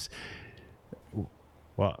because,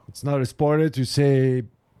 well, it's not a spoiler to say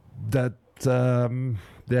that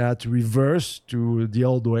they had to reverse to the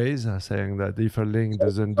old ways, saying that if a link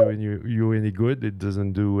doesn't do you any good, it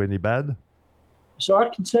doesn't do any bad. So our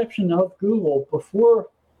conception of Google before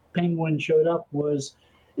Penguin showed up was,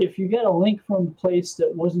 if you get a link from a place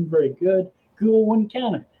that wasn't very good, Google wouldn't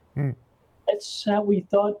count it. That's how we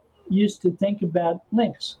used to think about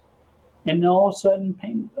links. And all of a sudden,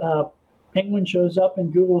 Penguin shows up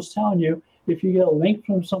and Google's telling you, if you get a link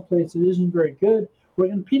from someplace that isn't very good, we're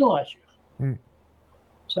going to penalize you.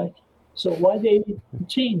 It's like, so why they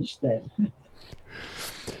change that?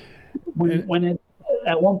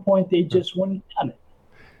 At one point, they just wouldn't count it.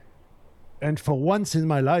 And for once in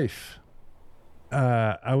my life,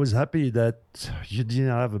 I was happy that you didn't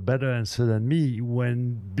have a better answer than me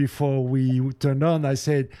when, before we turned on, I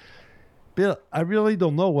said, Bill, I really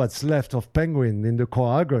don't know what's left of Penguin in the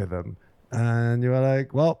core algorithm. And you were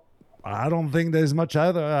like, well, I don't think there's much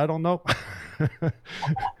either. I don't know.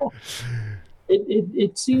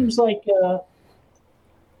 It seems like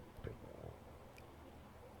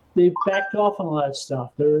they've backed off on a lot of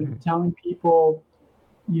stuff. They're telling people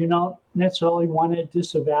you don't necessarily want to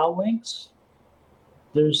disavow links.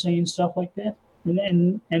 They're saying stuff like that.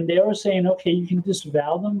 And they are saying, okay, you can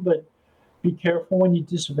disavow them, but be careful when you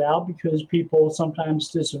disavow, because people sometimes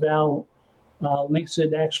disavow links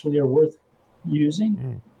that actually are worth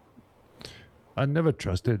using. I never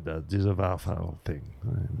trusted that disavow file thing.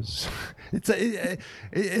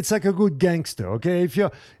 It's like a good gangster, okay? If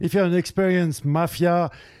you're an experienced mafia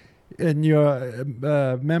and you're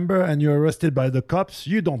a member and you're arrested by the cops,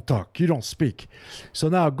 you don't talk, you don't speak. So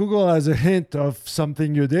now Google has a hint of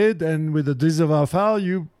something you did, and with a disavow file,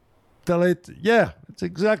 you tell it, yeah, it's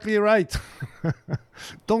exactly right.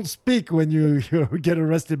 Don't speak when you get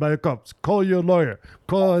arrested by the cops. Call your lawyer.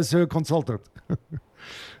 Call us a consultant.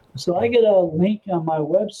 So I get a link on my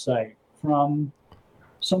website from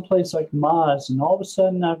someplace like Moz, and all of a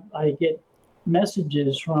sudden I get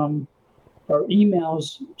messages from or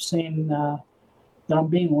emails saying that I'm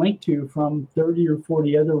being linked to from 30 or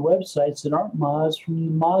 40 other websites that aren't Moz from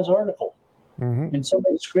the Moz article. Mm-hmm. And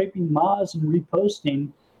somebody's scraping Moz and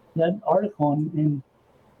reposting that article, and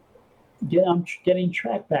I'm getting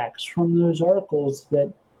trackbacks from those articles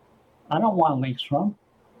that I don't want links from.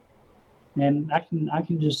 And I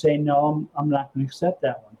can just say, no, I'm not going to accept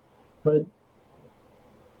that one. But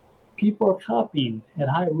people are copying at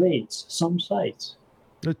high rates some sites.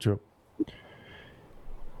 That's true.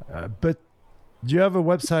 But do you have a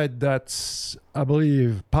website that's, I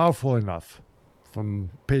believe, powerful enough from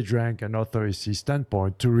PageRank and authority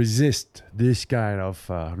standpoint to resist this kind of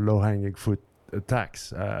low-hanging fruit attacks?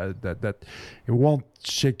 That it won't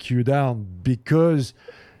shake you down because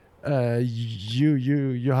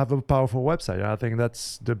you have a powerful website. I think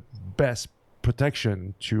that's the best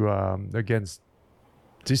protection to against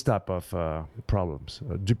this type of problems,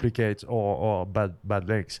 duplicates or bad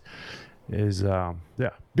links. Is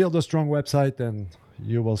build a strong website and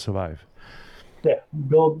you will survive. Yeah,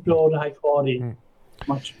 build high quality,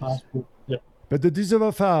 much as possible. Yeah. But the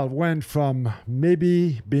discover file went from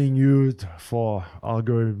maybe being used for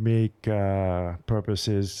algorithmic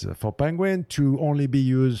purposes for Penguin to only be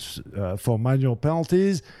used for manual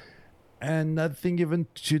penalties. And I think even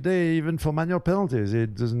today, even for manual penalties,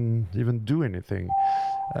 it doesn't even do anything.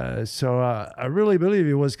 So I really believe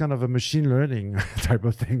it was kind of a machine learning type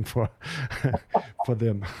of thing for for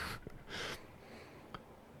them.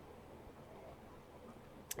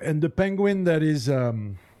 And the Penguin that is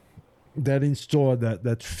that installed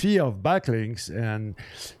that fear of backlinks, and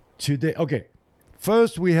today, okay,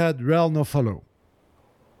 first we had rel nofollow.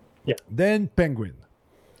 Yeah. Then Penguin.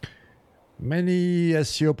 Many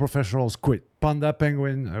SEO professionals quit. Panda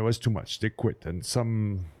Penguin, it was too much. They quit, and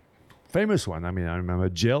some famous one. I mean, I remember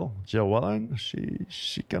Jill Wallen.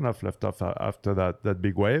 She kind of left off after that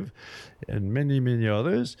big wave, and many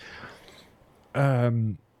others.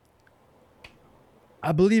 I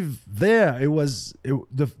believe they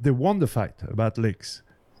won the fight about links,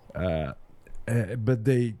 but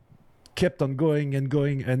they kept on going,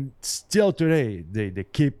 and still today they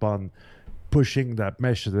keep on pushing that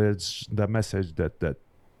message that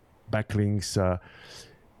backlinks.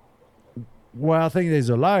 Well, I think there's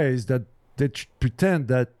a lie is that they pretend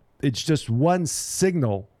that it's just one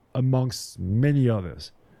signal amongst many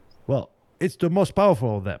others. Well, it's the most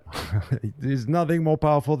powerful of them. There's nothing more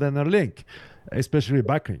powerful than a link, especially a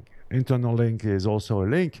backlink. Internal link is also a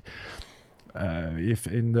link. If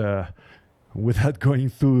in the without going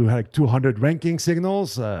through like 200 ranking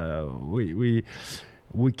signals, we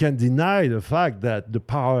can deny the fact that the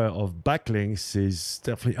power of backlinks is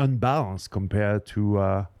definitely unbalanced compared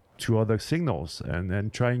to other signals,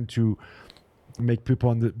 and trying to make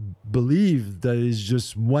people believe that it's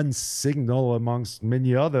just one signal amongst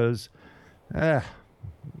many others. I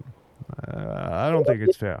don't think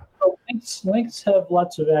it's fair. Links have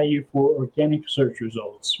lots of value for organic search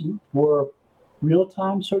results. For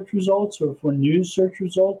real-time search results or for news search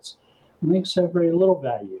results, links have very little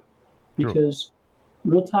value because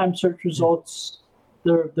real-time search results,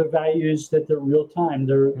 their value is that they're real-time,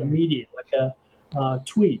 they're immediate, like a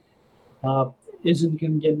tweet. Isn't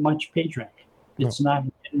going to get much page rank. It's not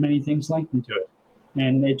getting many things linking to it,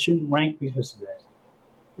 and it shouldn't rank because of that.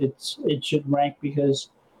 It should rank because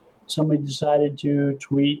somebody decided to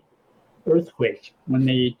tweet earthquake when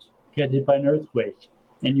they get hit by an earthquake,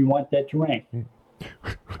 and you want that to rank.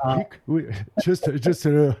 Just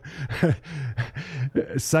a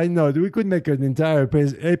side note, we could make an entire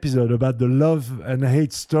episode about the love and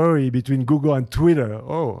hate story between Google and Twitter.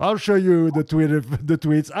 Oh, I'll show you the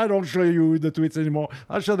tweets. I don't show you the tweets anymore.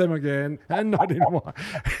 I'll show them again, and not anymore.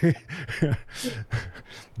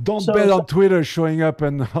 Don't bet on Twitter showing up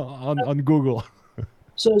on Google.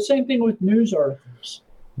 So same thing with news articles.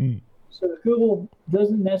 So Google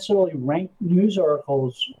doesn't necessarily rank news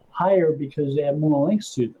articles higher because they have more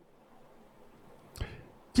links to them.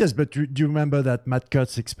 Yes, but do you remember that Matt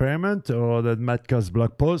Cutts experiment or that Matt Cutts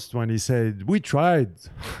blog post when he said, we tried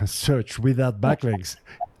search without backlinks.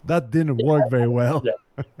 That didn't work very well.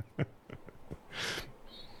 Yeah.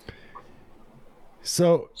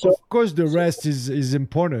 So, of course, the rest is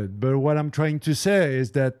important. But what I'm trying to say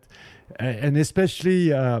is that, and especially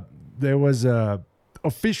there was a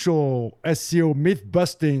official SEO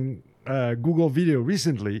myth-busting Google video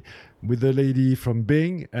recently with a lady from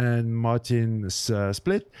Bing and Martin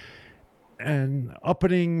Split. and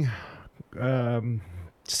opening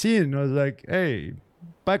scene was like, hey,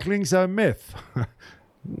 backlinks are a myth.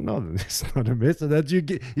 No, it's not a myth. That you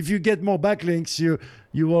get, if you get more backlinks,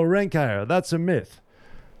 you will rank higher. That's a myth.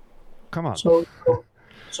 Come on.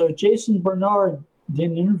 So Jason Bernard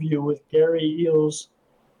did an interview with Gary Eels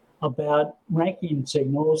about ranking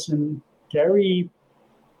signals, and Gary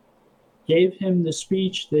gave him the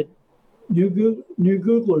speech that new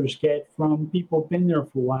Googlers get from people who've been there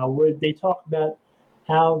for a while, where they talk about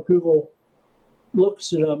how Google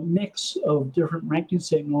looks at a mix of different ranking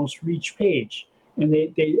signals for each page. And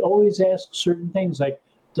they always ask certain things like,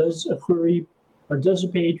 does a query or does a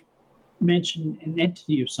page mention an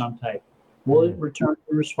entity of some type? Will it return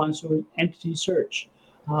a response to an entity search?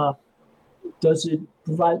 Does it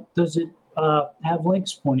have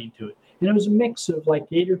links pointing to it? And it was a mix of like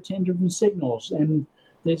 8 or 10 different signals. And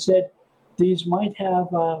they said these might have,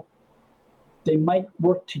 they might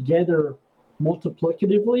work together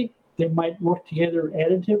multiplicatively. They might work together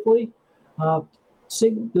additively.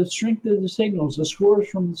 The strength of the signals, the scores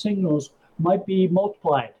from the signals might be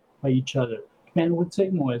multiplied by each other, depending on what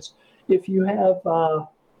signal is. If you have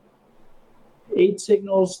 8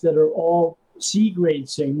 signals that are all C grade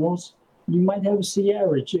signals, you might have a C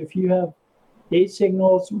average. If you have 8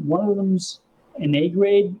 signals, one of them's an A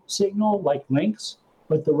grade signal, like links,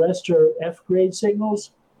 but the rest are F grade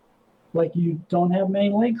signals, like you don't have many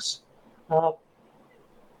links,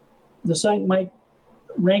 the site might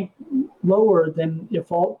rank lower than if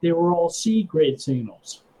they were all C grade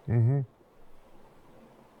signals. Mm-hmm.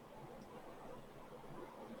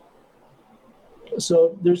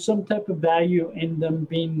 So there's some type of value in them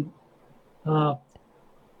being at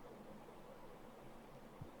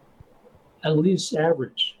least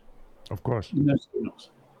average. Of course. In those signals.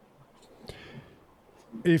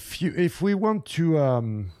 If we want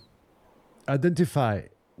to identify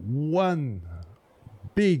one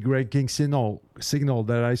big ranking signal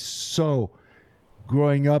that I saw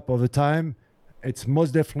growing up over time, it's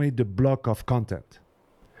most definitely the block of content.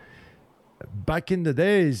 Back in the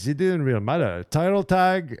days, it didn't really matter. Title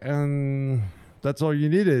tag, and that's all you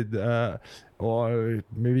needed, or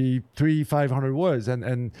maybe 300-500 words.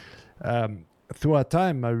 And throughout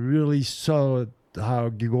time, I really saw how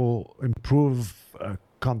Google improved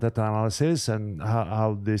content analysis and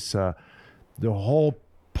how this the whole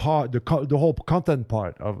part, the whole content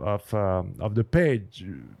part of the page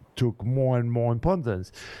took more and more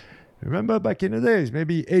importance. Remember back in the days,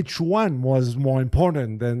 maybe H1 was more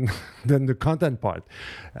important than the content part.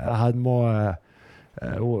 Had more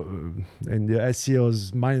in the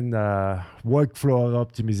SEO's mind workflow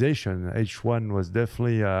optimization. H1 was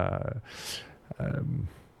definitely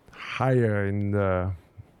higher in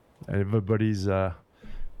everybody's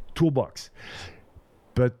toolbox,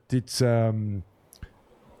 but it's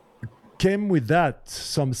came with that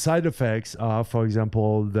some side effects. For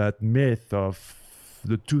example, that myth of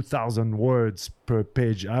the 2,000 words per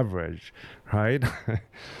page average, right?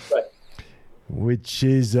 Right. Which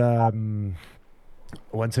is,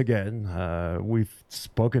 once again, we've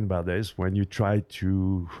spoken about this. When you try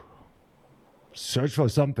to search for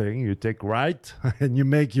something, you take right and you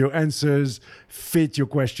make your answers fit your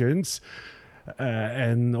questions,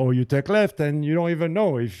 or you take left and you don't even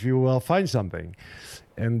know if you will find something.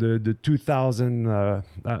 And the 2,000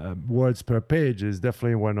 words per page is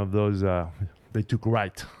definitely one of those. They took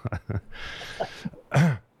right.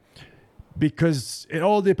 Because it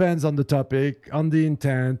all depends on the topic, on the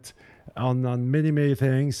intent, on many, many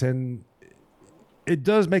things. And it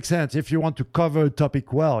does make sense. If you want to cover a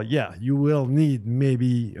topic well, yeah, you will need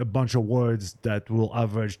maybe a bunch of words that will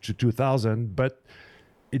average to 2,000. But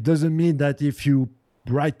it doesn't mean that if you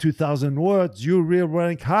write 2,000 words, you will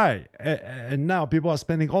rank high. And now people are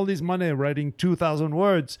spending all this money writing 2,000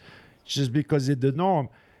 words just because it's the norm.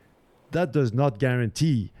 That does not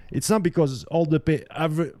guarantee. It's not because all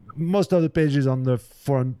the most of the pages on the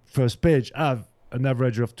first page have an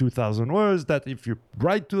average of 2,000 words, that if you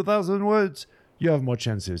write 2,000 words, you have more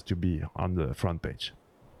chances to be on the front page.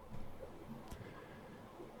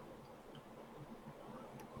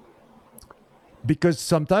 Because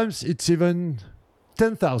sometimes it's even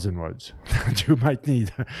 10,000 words that you might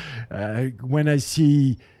need. When I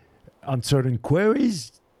see on certain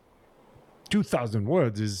queries, 2,000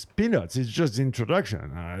 words is peanuts. It's just the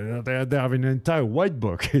introduction. They have an entire white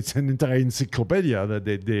book. It's an entire encyclopedia that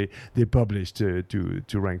they publish to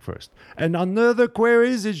rank first. And on other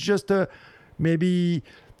queries, it's just maybe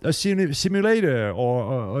a simulator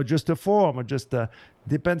or just a form, or just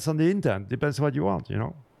depends on the intent. Depends what you want, you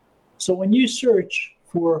know. So when you search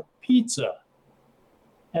for pizza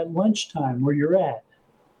at lunchtime where you're at,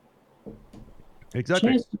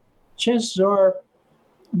 exactly. chances are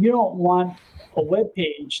you don't want a web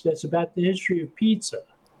page that's about the history of pizza,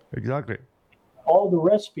 Exactly. all the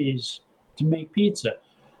recipes to make pizza.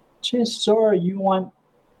 Chances are you want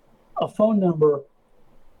a phone number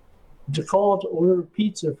to call to order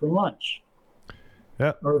pizza for lunch,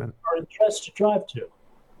 Yeah. or an address to drive to.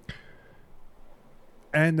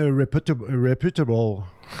 And a reputable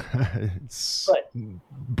it's Right.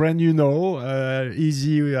 brand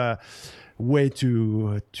easy way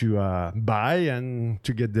to buy and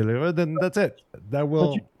to get delivered, and that's it. That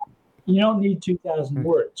will. You don't need 2,000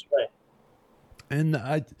 words, right? And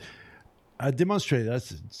I demonstrate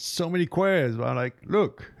that's so many queries. I'm like,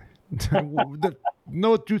 look,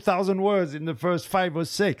 no 2,000 words in the first 5 or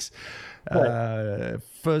 6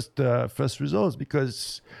 first results,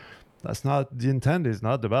 because that's not the intent. It's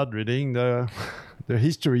not about reading the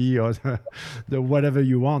history or the whatever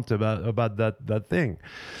you want about that thing.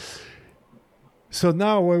 So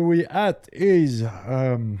now where we at is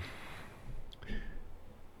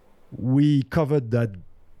we covered that,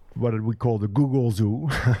 what we call the Google Zoo,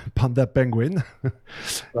 panda penguin.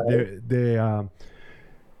 Right.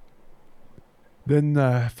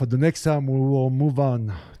 Then for the next time we will move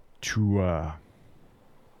on to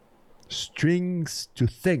strings to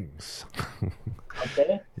things,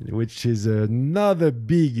 Okay. which is another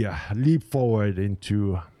big leap forward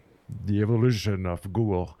into the evolution of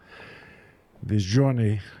Google. This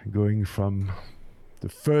journey going from the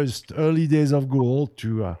first early days of Google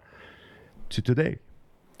to today.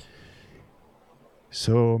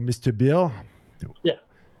 So, Mr. Bill, Yeah.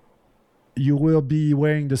 you will be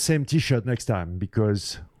wearing the same T-shirt next time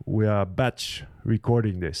because we are batch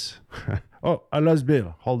recording this. Oh, I lost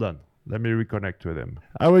Bill. Hold on. Let me reconnect with him.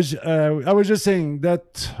 I was just saying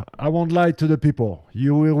that I won't lie to the people.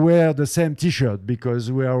 You will wear the same T-shirt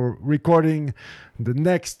because we are recording the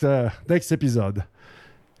next episode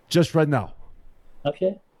just right now.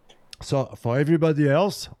 Okay. So for everybody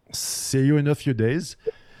else, see you in a few days.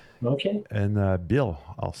 Okay. And Bill,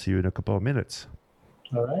 I'll see you in a couple of minutes.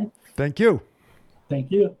 All right. Thank you.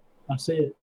 Thank you. I'll see you.